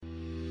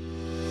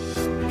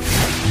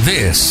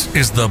This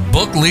is the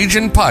Book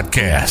Legion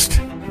Podcast,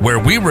 where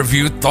we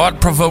review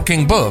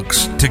thought-provoking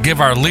books to give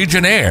our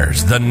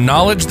Legionnaires the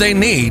knowledge they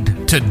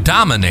need to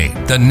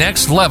dominate the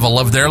next level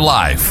of their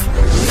life.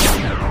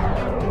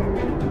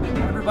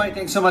 Everybody,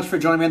 thanks so much for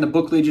joining me on the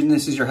Book Legion.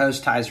 This is your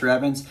host, Tyser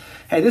Evans.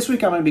 Hey, this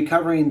week I'm going to be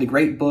covering the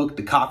great book,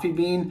 The Coffee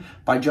Bean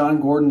by John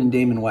Gordon and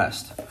Damon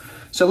West.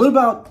 So a little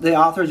about the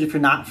authors, if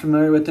you're not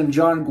familiar with them.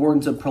 John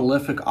Gordon's a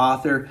prolific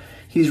author.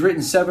 He's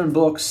written several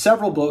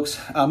books,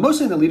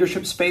 mostly in the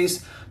leadership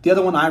space. The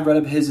other one I've read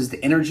of his is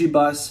The Energy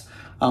Bus.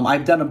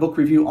 I've done a book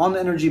review on The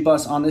Energy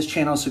Bus on this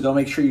channel, so go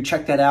make sure you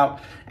check that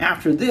out.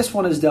 After this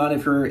one is done,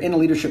 if you're in a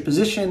leadership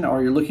position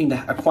or you're looking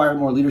to acquire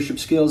more leadership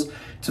skills,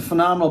 it's a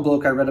phenomenal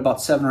book I read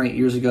about 7 or 8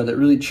 years ago that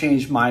really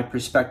changed my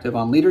perspective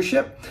on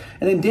leadership.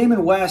 And then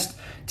Damon West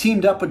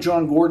teamed up with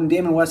John Gordon.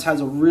 Damon West has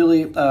a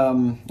really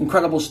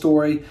incredible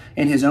story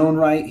in his own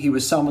right. He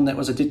was someone that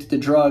was addicted to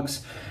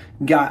drugs,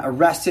 got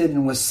arrested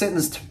and was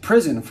sentenced to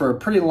prison for a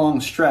pretty long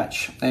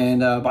stretch.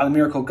 And by the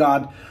miracle,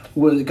 God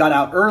got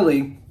out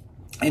early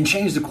and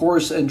changed the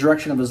course and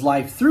direction of his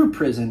life through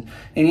prison.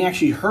 And he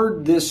actually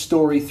heard this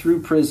story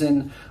through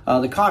prison,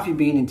 The Coffee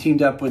Bean, and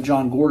teamed up with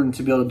John Gordon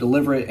to be able to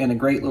deliver it in a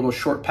great little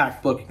short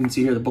packed book. You can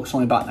see here the book's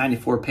only about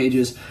 94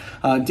 pages.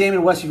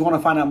 Damon West, if you want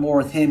to find out more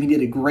with him, he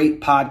did a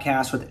great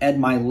podcast with Ed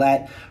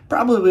Milet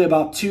probably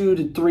about 2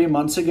 to 3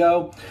 months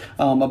ago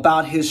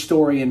about his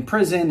story in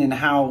prison and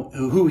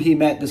who he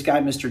met, this guy,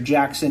 Mr.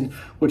 Jackson,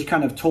 which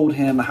kind of told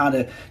him how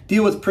to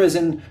deal with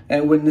prison,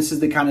 and when this is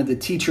the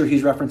teacher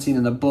he's referencing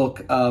in the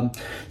book.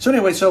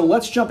 So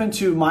let's jump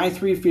into my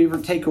 3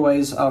 favorite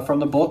takeaways from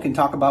the book and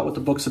talk about what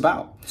the book's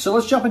about. So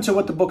let's jump into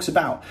what the book's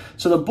about.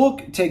 So the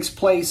book takes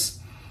place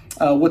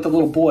with a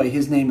little boy.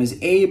 His name is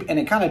Abe, and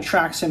it kind of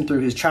tracks him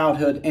through his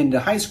childhood into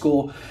high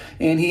school.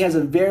 And he has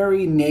a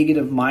very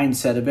negative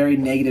mindset, a very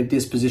negative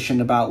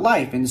disposition about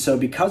life. And so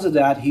because of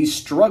that, he's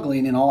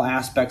struggling in all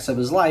aspects of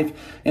his life.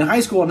 In high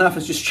school, enough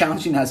is just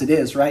challenging as it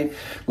is, right?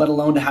 Let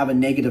alone to have a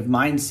negative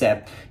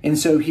mindset. And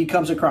so he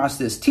comes across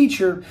this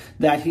teacher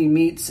that he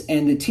meets,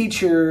 and the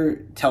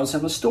teacher tells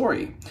him a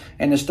story.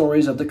 And the story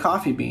is of the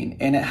coffee bean.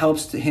 And it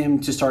helps him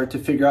to start to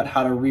figure out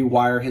how to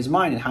rewire his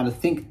mind and how to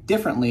think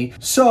differently.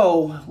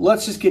 So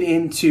let's just get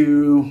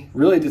into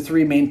really the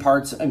 3 main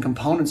parts and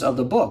components of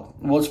the book.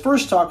 Well, let's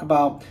first talk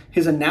about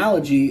his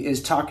analogy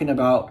is talking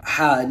about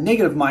how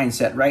negative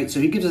mindset, right? So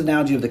he gives an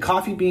analogy of the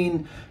coffee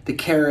bean, the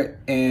carrot,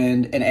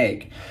 and an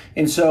egg.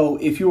 And so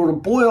if you were to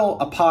boil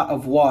a pot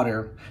of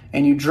water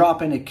and you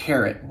drop in a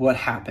carrot, what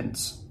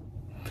happens?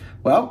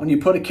 Well, when you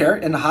put a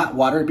carrot in the hot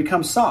water, it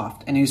becomes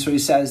soft. And so he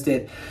says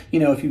that,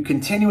 if you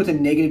continue with a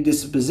negative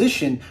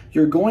disposition,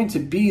 you're going to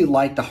be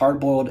like the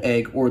hard-boiled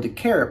egg or the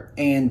carrot.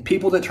 And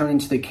people that turn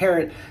into the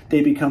carrot,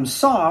 they become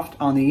soft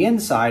on the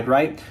inside,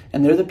 right?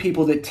 And they're the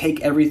people that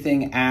take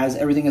everything as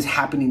everything is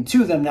happening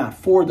to them, not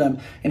for them,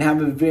 and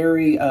have a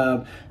very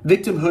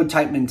victimhood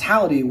type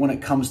mentality when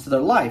it comes to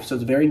their life. So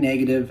it's very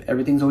negative.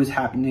 Everything's always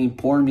happening.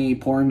 Poor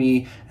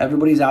me.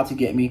 Everybody's out to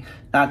get me.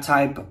 That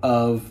type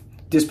of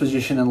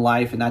disposition in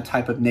life and that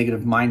type of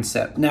negative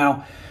mindset.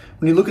 Now,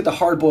 when you look at the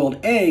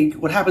hard-boiled egg,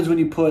 what happens when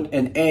you put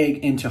an egg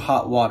into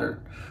hot water,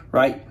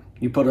 right?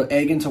 You put an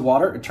egg into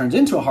water, it turns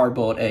into a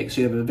hard-boiled egg. So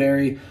you have a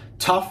very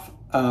tough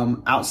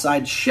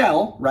outside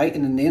shell, right?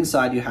 And then the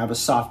inside you have a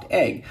soft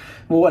egg.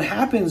 Well, what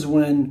happens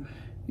when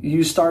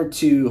you start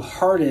to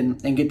harden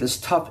and get this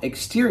tough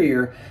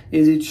exterior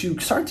is that you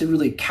start to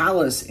really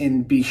callous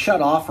and be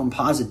shut off from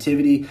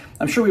positivity.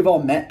 I'm sure we've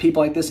all met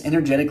people like this.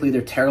 Energetically,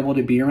 they're terrible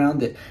to be around,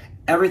 that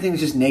everything's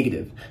just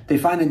negative. They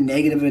find the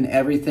negative in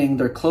everything.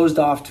 They're closed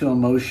off to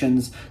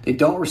emotions. They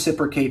don't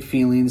reciprocate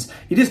feelings.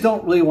 You just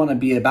don't really want to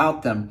be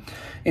about them.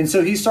 And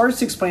so he starts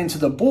to explain to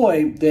the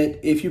boy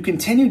that if you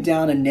continue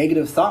down a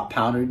negative thought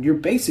pattern, you're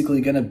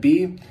basically going to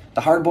be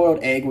the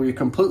hard-boiled egg where you're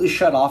completely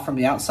shut off from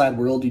the outside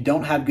world. You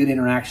don't have good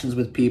interactions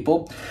with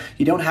people.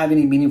 You don't have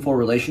any meaningful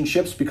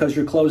relationships because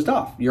you're closed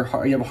off. You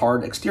have a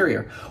hard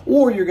exterior.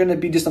 Or you're going to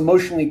be just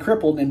emotionally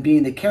crippled and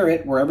being the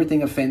carrot where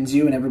everything offends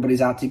you and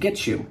everybody's out to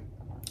get you.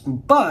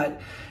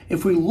 But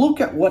if we look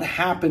at what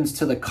happens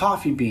to the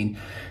coffee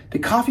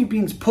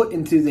bean's put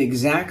into the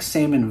exact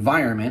same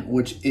environment,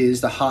 which is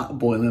the hot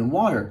boiling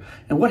water.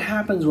 And what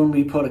happens when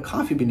we put a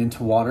coffee bean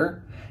into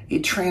water?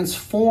 It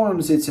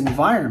transforms its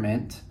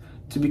environment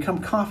to become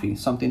coffee,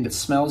 something that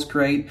smells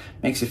great,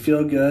 makes you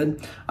feel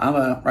good.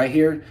 Right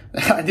here,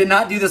 I did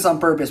not do this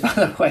on purpose, by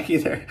the way,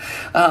 either.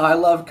 I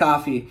love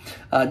coffee,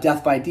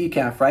 death by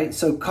decaf, right?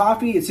 So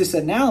coffee is this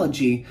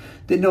analogy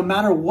that no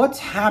matter what's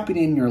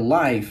happening in your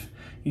life,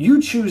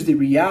 you choose the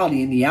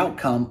reality and the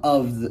outcome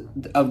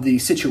of the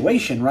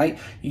situation, right?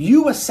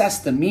 You assess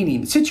the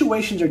meaning.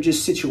 Situations are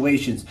just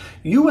situations.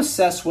 You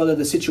assess whether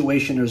the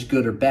situation is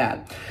good or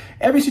bad.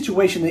 Every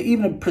situation,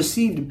 even a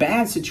perceived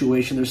bad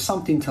situation, there's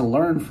something to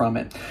learn from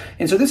it.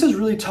 And so this is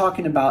really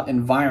talking about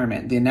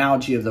environment, the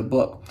analogy of the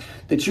book,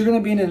 that you're going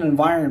to be in an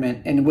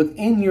environment, and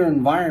within your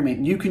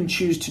environment, you can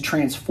choose to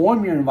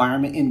transform your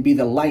environment and be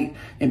the light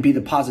and be the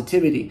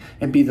positivity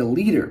and be the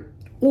leader.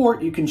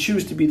 or you can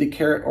choose to be the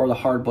carrot or the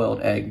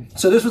hard-boiled egg.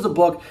 So this was a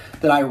book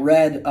that I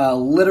read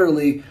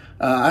literally,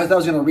 I thought I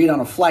was going to read on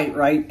a flight,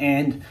 right?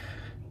 And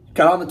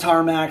got on the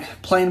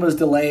tarmac, plane was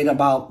delayed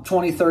about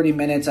 20, 30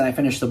 minutes, and I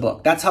finished the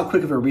book. That's how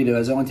quick of a read it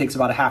is. It only takes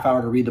about a half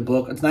hour to read the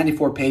book. It's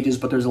 94 pages,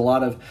 but there's a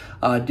lot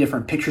of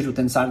different pictures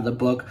within inside of the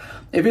book.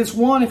 If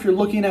you're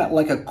looking at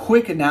like a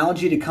quick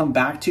analogy to come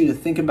back to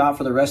think about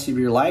for the rest of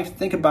your life,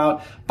 think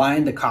about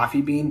buying the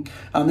coffee bean.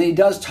 Then he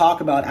does talk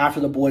about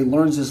after the boy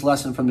learns this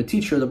lesson from the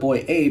teacher, the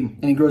boy Abe,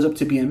 and he grows up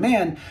to be a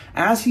man,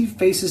 as he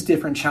faces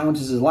different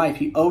challenges in life,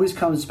 he always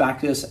comes back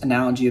to this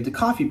analogy of the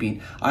coffee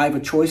bean. I have a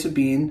choice of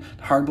being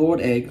the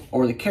hard-boiled egg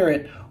or the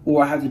carrot,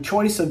 or I have the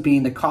choice of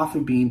being the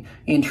coffee bean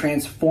and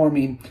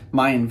transforming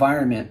my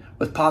environment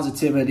with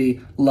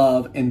positivity,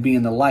 love, and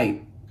being the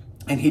light.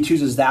 And he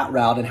chooses that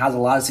route and has a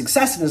lot of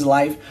success in his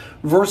life,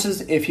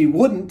 versus if he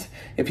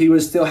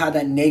was still had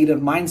that negative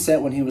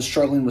mindset when he was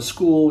struggling with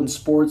school and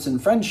sports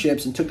and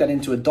friendships and took that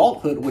into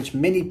adulthood, which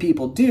many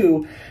people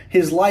do,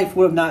 his life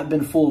would have not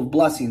been full of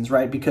blessings,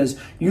 right? Because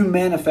you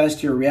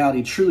manifest your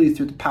reality truly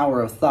through the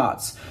power of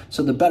thoughts.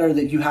 So the better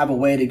that you have a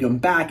way to go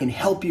back and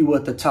help you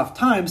with the tough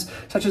times,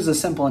 such as a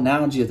simple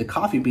analogy of the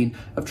coffee bean,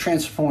 of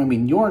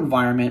transforming your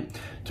environment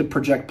to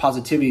project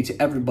positivity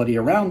to everybody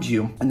around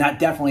you. And that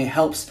definitely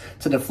helps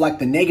to deflect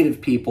the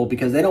negative people,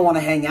 because they don't want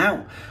to hang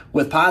out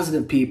with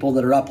positive people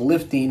that are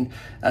uplifting.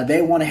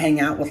 They want to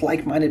hang out with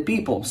like-minded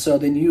people. So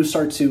then you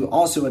start to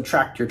also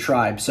attract your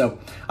tribe. So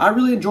I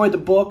really enjoyed the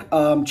book.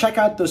 Check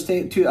out those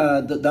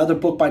the other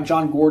book by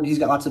John Gordon. He's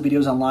got lots of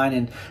videos online,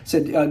 and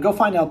said go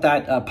find out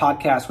that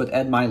podcast with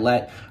Ed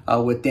Milet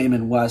with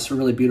Damon West.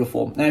 Really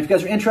beautiful. And if you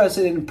guys are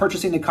interested in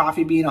purchasing the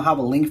coffee bean, I'll have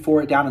a link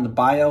for it down in the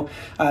bio.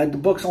 The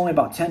book's only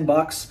about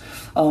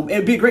 $10.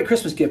 It'd be a great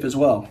Christmas gift as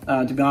well,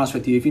 to be honest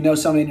with you. If you know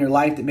somebody in your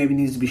life that maybe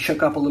needs to be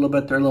shook up a little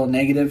bit, they're a little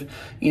negative,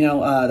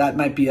 that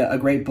might be a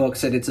great book.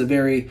 Said it's a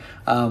very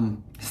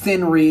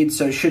thin read,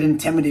 so it shouldn't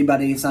intimidate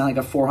anybody. It's not like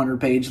a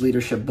 400-page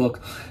leadership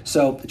book.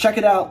 So check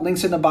it out.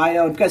 Links in the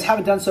bio. If you guys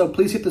haven't done so,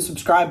 please hit the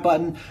subscribe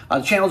button.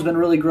 The channel's been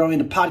really growing.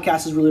 The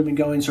podcast has really been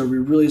going, so we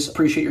really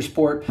appreciate your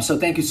support. So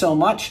thank you so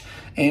much,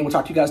 and we'll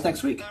talk to you guys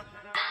next week.